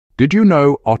Did you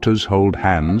know otters hold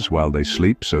hands while they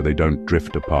sleep so they don't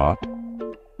drift apart?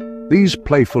 These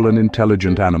playful and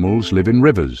intelligent animals live in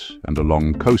rivers and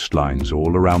along coastlines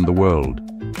all around the world.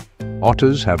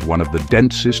 Otters have one of the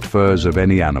densest furs of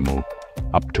any animal,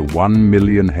 up to 1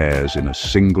 million hairs in a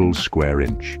single square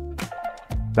inch.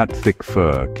 That thick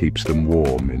fur keeps them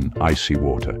warm in icy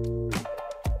water.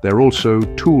 They're also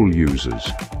tool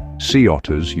users. Sea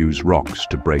otters use rocks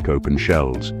to break open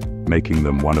shells, making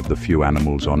them one of the few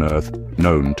animals on Earth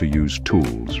known to use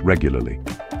tools regularly.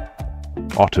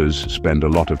 Otters spend a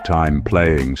lot of time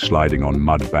playing, sliding on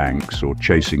mud banks, or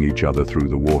chasing each other through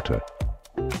the water.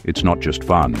 It's not just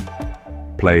fun.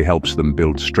 Play helps them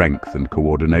build strength and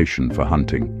coordination for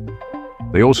hunting.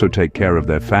 They also take care of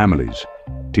their families,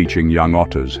 teaching young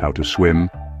otters how to swim,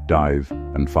 dive,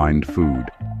 and find food.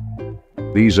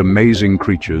 These amazing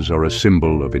creatures are a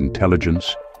symbol of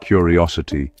intelligence,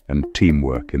 curiosity, and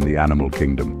teamwork in the animal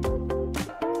kingdom.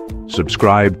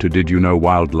 Subscribe to Did You Know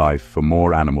Wildlife for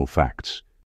more animal facts.